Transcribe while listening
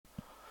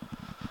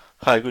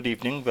Hi, good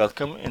evening.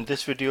 Welcome. In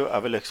this video, I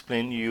will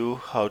explain you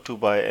how to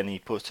buy an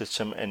ePos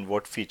system and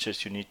what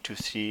features you need to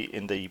see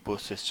in the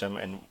ePos system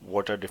and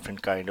what are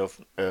different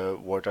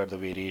what are the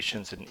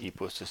variations in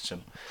ePos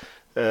system.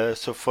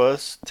 So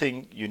first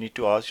thing you need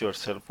to ask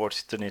yourself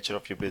what's the nature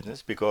of your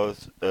business,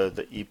 because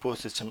the ePos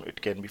system,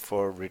 it can be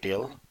for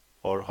retail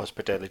or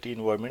hospitality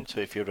environment.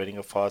 So if you're running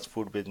a fast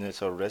food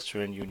business or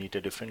restaurant, you need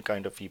a different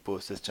kind of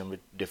ePos system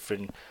with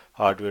different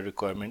hardware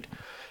requirement.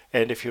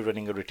 And if you're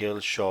running a retail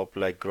shop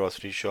like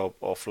grocery shop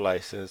off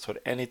license or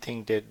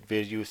anything that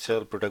where you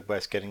sell product by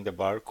scanning the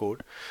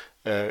barcode,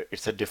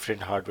 it's a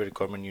different hardware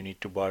requirement. You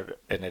need to buy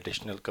an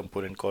additional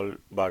component called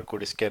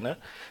barcode scanner.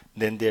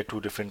 Then there are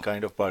two different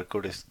kind of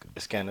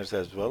scanners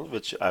as well,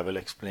 which I will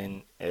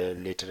explain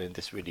later in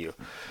this video.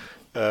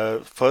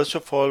 First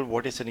of all,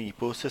 what is an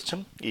ePos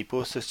system?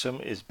 ePos system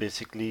is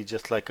basically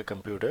just like a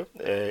computer.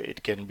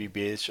 It can be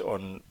based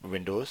on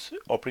Windows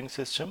operating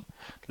system,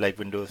 like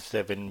Windows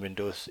 7,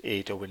 Windows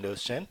 8, or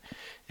Windows 10.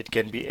 It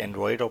can be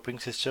Android operating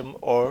system,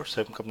 or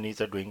some companies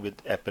are doing with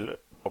Apple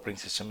operating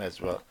system as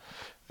well.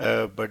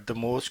 But the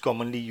most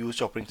commonly used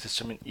operating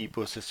system in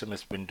ePos system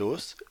is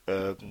Windows.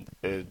 There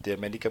are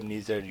many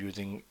companies that are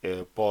using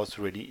POS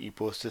ready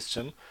ePos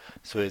system.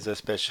 So it's a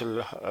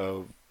special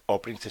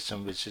operating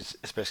system which is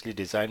especially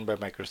designed by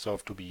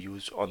Microsoft to be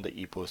used on the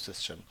ePos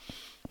system.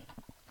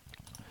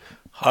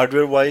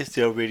 Hardware wise,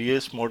 there are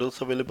various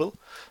models available.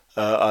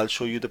 I'll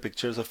show you the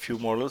pictures of few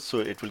models, so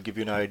it will give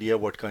you an idea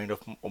what kind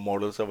of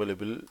models are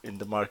available in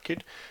the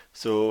market.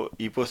 So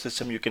ePos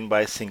system, you can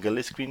buy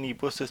single screen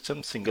ePos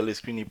system. Single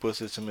screen ePos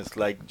system is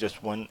like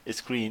just one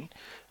screen,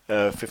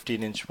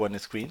 15-inch one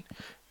screen.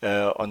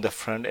 On the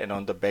front and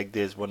on the back,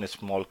 there's one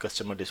small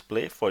customer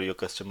display for your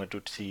customer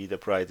to see the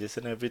prices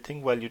and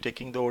everything while you're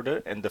taking the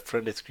order. And the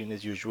front screen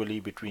is usually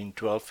between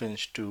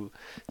 12-inch to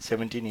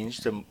 17-inch.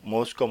 The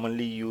most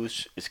commonly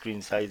used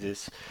screen size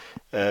is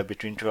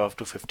between 12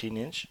 to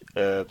 15-inch,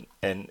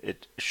 and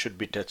it should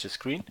be touch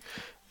screen.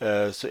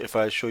 So if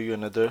I show you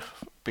another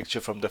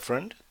picture from the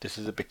front, this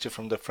is a picture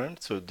from the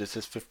front. So this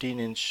is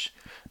 15-inch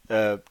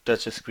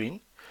touch screen,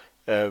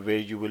 where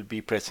you will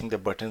be pressing the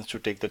buttons to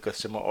take the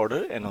customer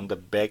order, and on the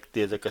back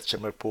there's a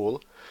customer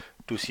poll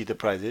to see the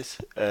prices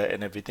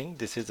and everything.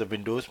 This is a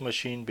Windows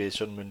machine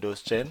based on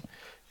Windows 10.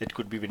 It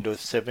could be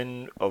Windows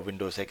 7 or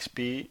Windows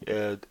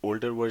XP,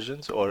 older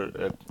versions, or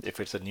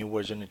if it's a new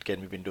version, it can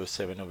be Windows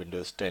 7 or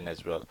Windows 10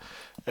 as well.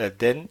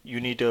 Then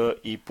you need a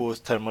ePos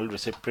thermal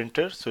receipt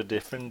printer. So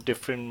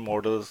different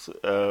models,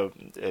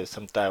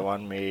 some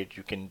Taiwan made.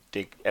 You can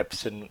take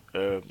Epson,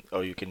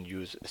 or you can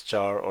use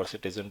Star or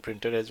Citizen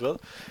printer as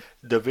well.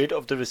 The weight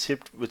of the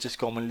receipt, which is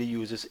commonly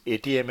used, is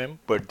 80 mm,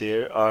 but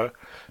there are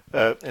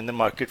in the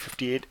market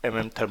 58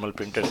 mm thermal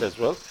printers as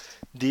well.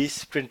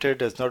 This printer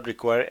does not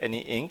require any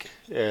ink.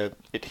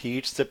 It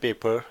heats the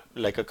paper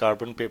like a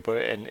carbon paper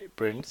and it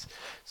prints,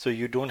 so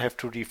you don't have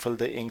to refill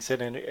the inks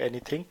and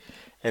anything.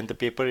 And the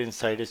paper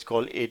inside is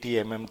called 80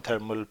 mm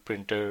thermal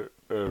printer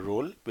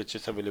roll, which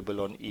is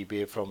available on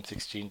eBay from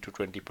 16 to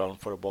 20 pound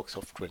for a box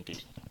of 20.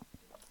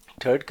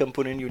 Third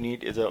component you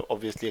need is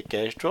obviously a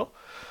cash drawer.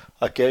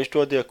 A cash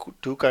drawer, there are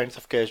two kinds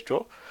of cash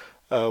drawer.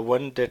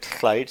 One that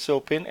slides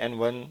open, and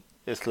one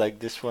is like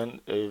this one,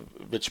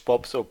 which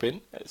pops open.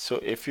 So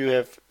if you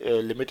have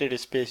limited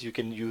space, you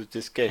can use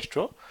this cash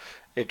drawer.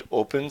 It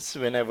opens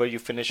whenever you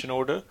finish an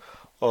order,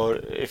 or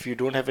if you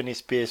don't have any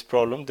space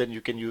problem, then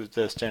you can use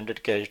the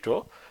standard cash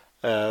drawer,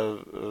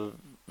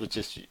 which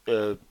is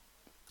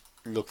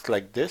looks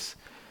like this.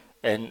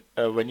 And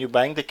when you're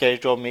buying the cash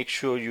drawer, make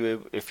sure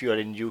if you are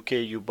in UK,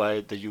 you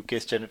buy the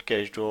UK standard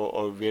cash drawer,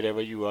 or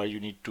wherever you are, you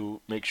need to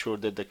make sure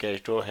that the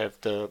cash drawer have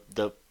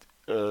the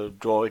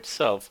drawer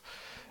itself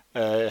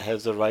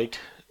has the right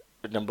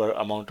number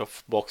amount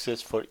of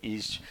boxes for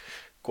each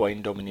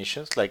coin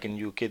dominations. Like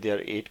in UK, there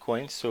are 8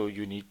 coins, so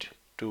you need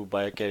to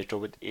buy a cash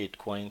drawer with 8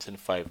 coins and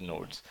 5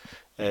 notes.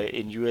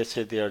 In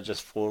USA, there are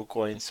just 4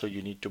 coins, so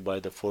you need to buy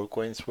the 4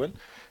 coins one.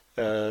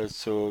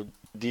 So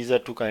these are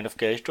two kind of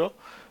cash drawer.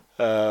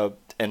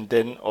 And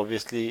then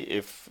obviously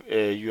if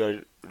you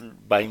are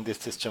buying this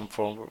system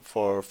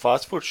for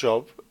fast food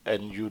shop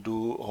and you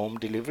do home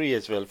delivery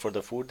as well for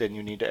the food, then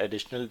you need an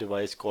additional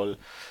device called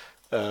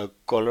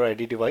caller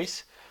ID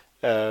device.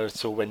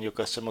 So when your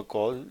customer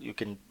call, you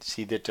can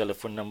see their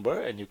telephone number,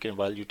 and you can,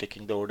 while you're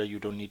taking the order, you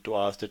don't need to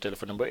ask the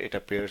telephone number. It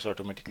appears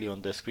automatically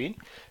on the screen,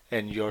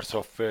 and your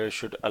software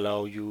should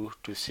allow you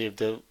to save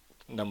the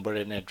number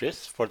and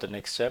address for the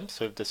next time.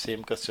 So if the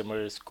same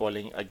customer is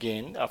calling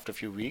again after a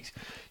few weeks,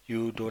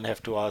 you don't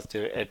have to ask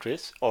their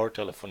address or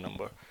telephone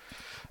number.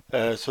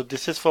 So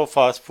this is for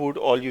fast food.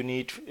 All you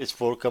need is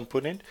 4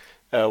 component,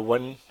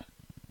 one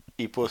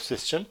ePos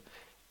system,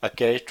 a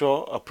cash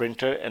drawer, a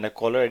printer, and a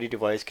caller ID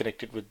device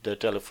connected with the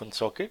telephone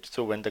socket.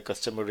 So when the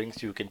customer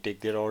rings, you can take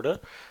their order.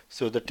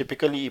 So the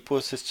typical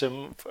ePos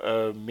system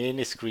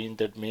main screen,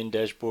 that main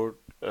dashboard,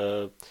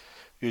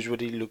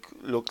 usually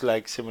look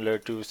like similar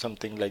to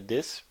something like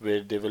this,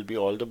 where there will be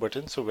all the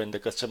buttons. So when the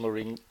customer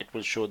ring, it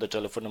will show the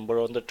telephone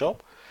number on the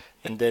top,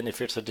 And then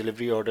if it's a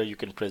delivery order, you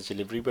can press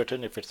delivery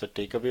button. If it's a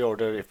takeaway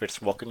order, if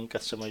it's walk-in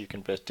customer, you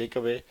can press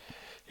takeaway.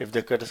 If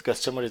the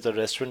customer is a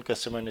restaurant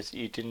customer and is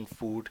eating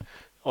food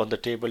on the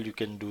table, you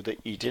can do the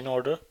eat-in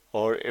order.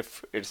 Or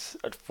if it's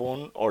a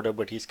phone order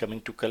but he's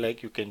coming to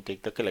collect, you can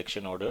take the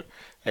collection order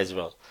as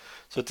well.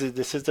 So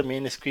this is the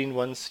main screen.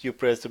 Once you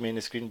press the main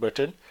screen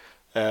button,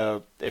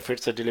 if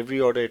it's a delivery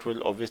order, it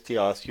will obviously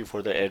ask you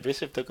for the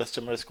address if the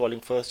customer is calling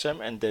first time,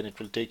 and then it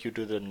will take you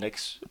to the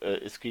next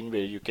screen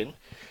where you can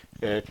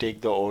take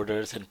the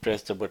orders and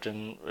press the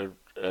button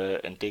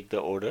and take the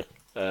order.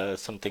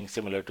 Something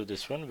similar to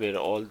this one, where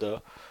all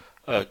the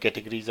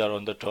categories are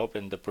on the top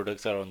and the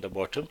products are on the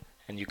bottom,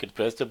 and you can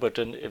press the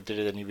button if there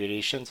is any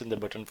variations in the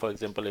button. For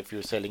example, if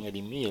you're selling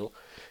any meal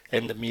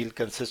and the meal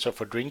consists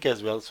of a drink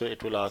as well, so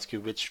it will ask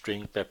you which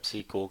drink,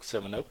 Pepsi, Coke,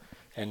 7 Up,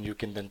 and you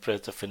can then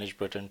press the finish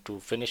button to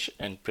finish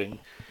and print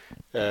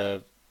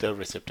the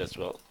receipt as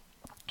well.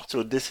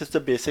 So this is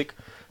the basic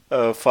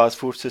fast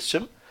food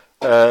system.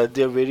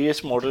 There are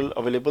various model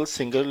available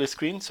single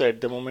screen. So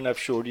at the moment I've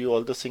showed you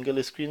all the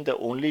single screen. The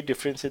only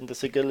difference in the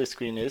single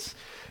screen is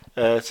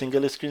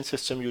single screen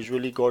system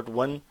usually got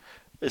one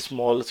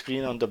small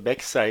screen on the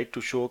back side to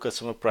show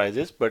customer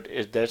prices, but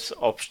that's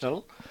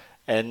optional.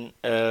 And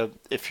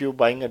if you're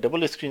buying a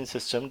double screen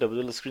system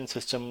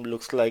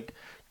looks like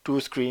two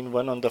screen,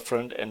 one on the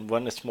front and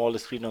one small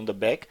screen on the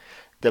back.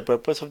 The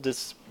purpose of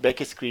this back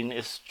screen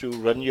is to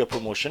run your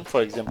promotion.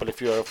 For example,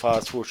 if you are a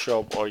fast food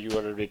shop or you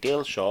are a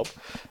retail shop,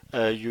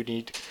 you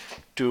need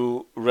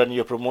to run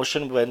your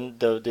promotion when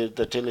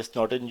the till is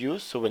not in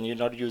use. So when you're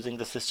not using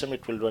the system,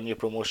 it will run your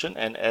promotion,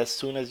 and as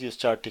soon as you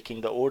start taking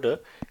the order,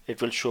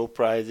 it will show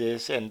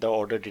prices and the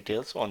order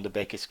details on the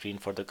back screen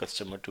for the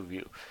customer to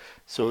view.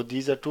 So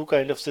these are two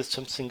kind of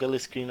systems, single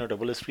screen or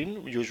double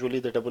screen. Usually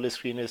the double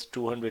screen is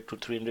 200 to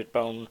 300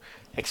 pound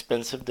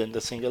expensive than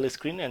the single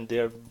screen, and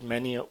there are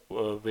many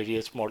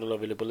various model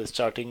available,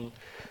 starting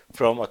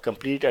from a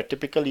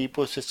typical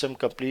ePos system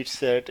complete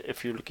set.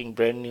 If you're looking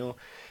brand new,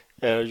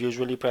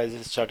 usually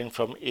prices starting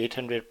from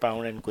 800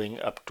 pound and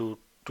going up to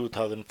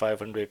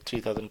 2,500,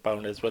 3,000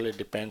 pound as well. It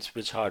depends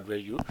which hardware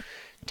you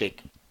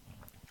take.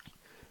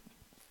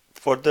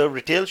 For the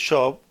retail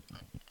shop,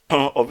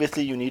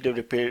 obviously you need a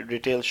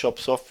retail shop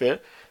software,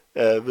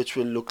 which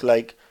will look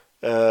like,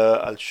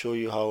 I'll show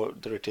you how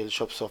the retail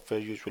shop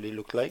software usually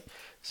look like.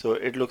 So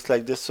it looks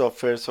like this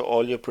software. So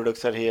all your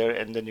products are here,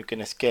 and then you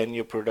can scan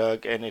your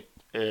product, and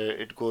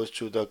it goes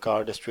to the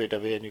card straight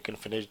away, and you can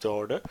finish the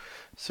order.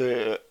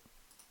 So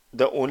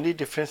the only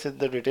difference in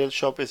the retail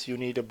shop is you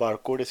need a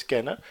barcode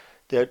scanner.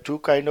 There are two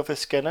kind of a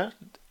scanner: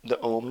 the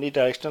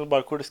omnidirectional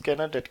barcode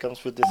scanner that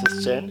comes with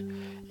this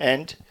stand,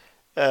 and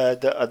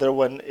the other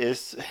one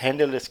is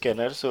handheld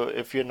scanner. So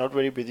if you're not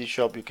very busy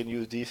shop, you can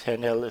use these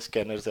handheld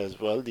scanners as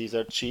well. These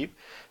are cheap,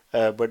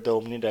 but the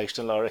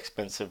omnidirectional are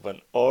expensive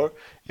one. Or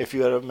if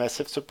you are a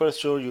massive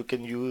superstore, you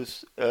can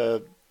use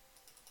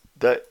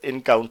the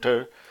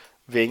in-counter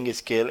weighing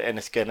scale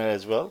and scanner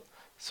as well.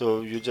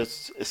 So you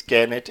just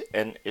scan it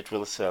and it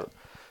will sell.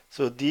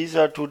 So these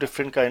are two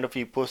different kind of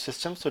ePos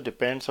systems. So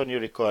depends on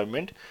your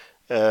requirement.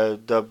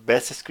 The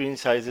best screen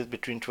size is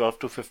between 12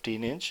 to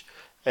 15 inch.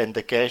 And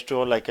the cash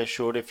drawer, like I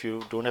showed, if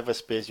you don't have a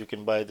space, you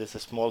can buy this a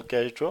small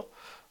cash drawer.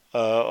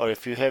 Or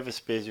if you have a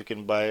space, you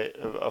can buy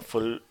a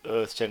full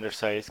standard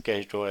size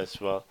cash drawer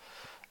as well.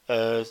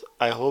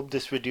 I hope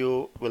this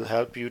video will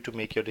help you to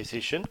make your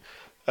decision.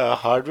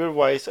 Hardware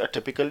wise, a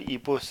typical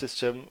ePos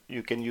system,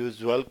 you can use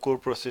dual core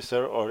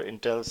processor or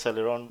Intel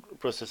Celeron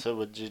processor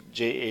with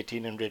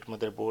J1800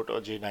 motherboard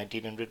or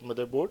J1900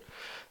 motherboard.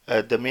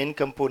 The main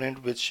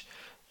component which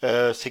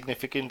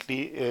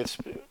significantly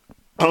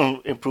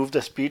improve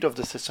the speed of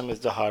the system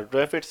is the hard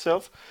drive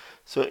itself.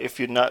 So if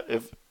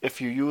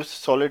you use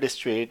solid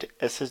state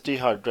SSD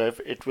hard drive,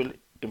 it will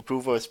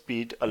improve our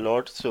speed a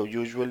lot. So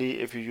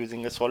usually if you're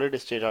using a solid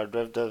state hard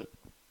drive, the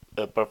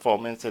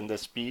performance and the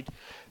speed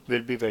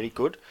will be very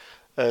good.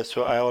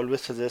 So I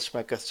always suggest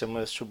my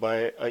customers to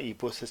buy a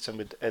ePos system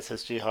with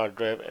SSD hard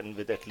drive and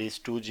with at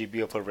least 2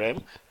 GB of a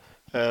RAM,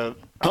 and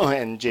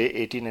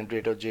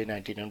J1800 or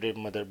J1900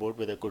 motherboard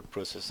with a good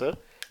processor,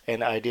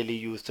 and ideally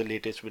use the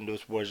latest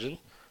Windows version.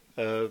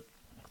 Uh,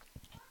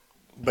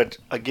 but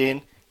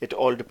again, it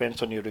all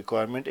depends on your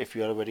requirement. If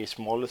you are a very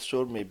small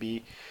store,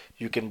 maybe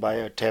you can buy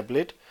a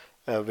tablet,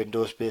 a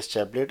Windows based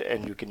tablet,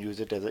 and you can use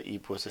it as an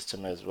ePos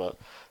system as well.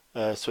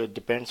 So it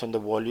depends on the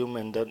volume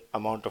and the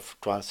amount of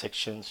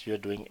transactions you're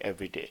doing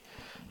every day.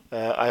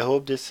 I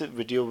hope this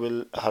video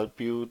will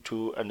help you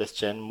to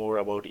understand more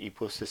about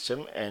ePos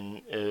system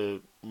and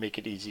make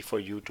it easy for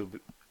you to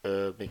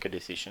make a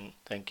decision.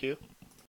 Thank you.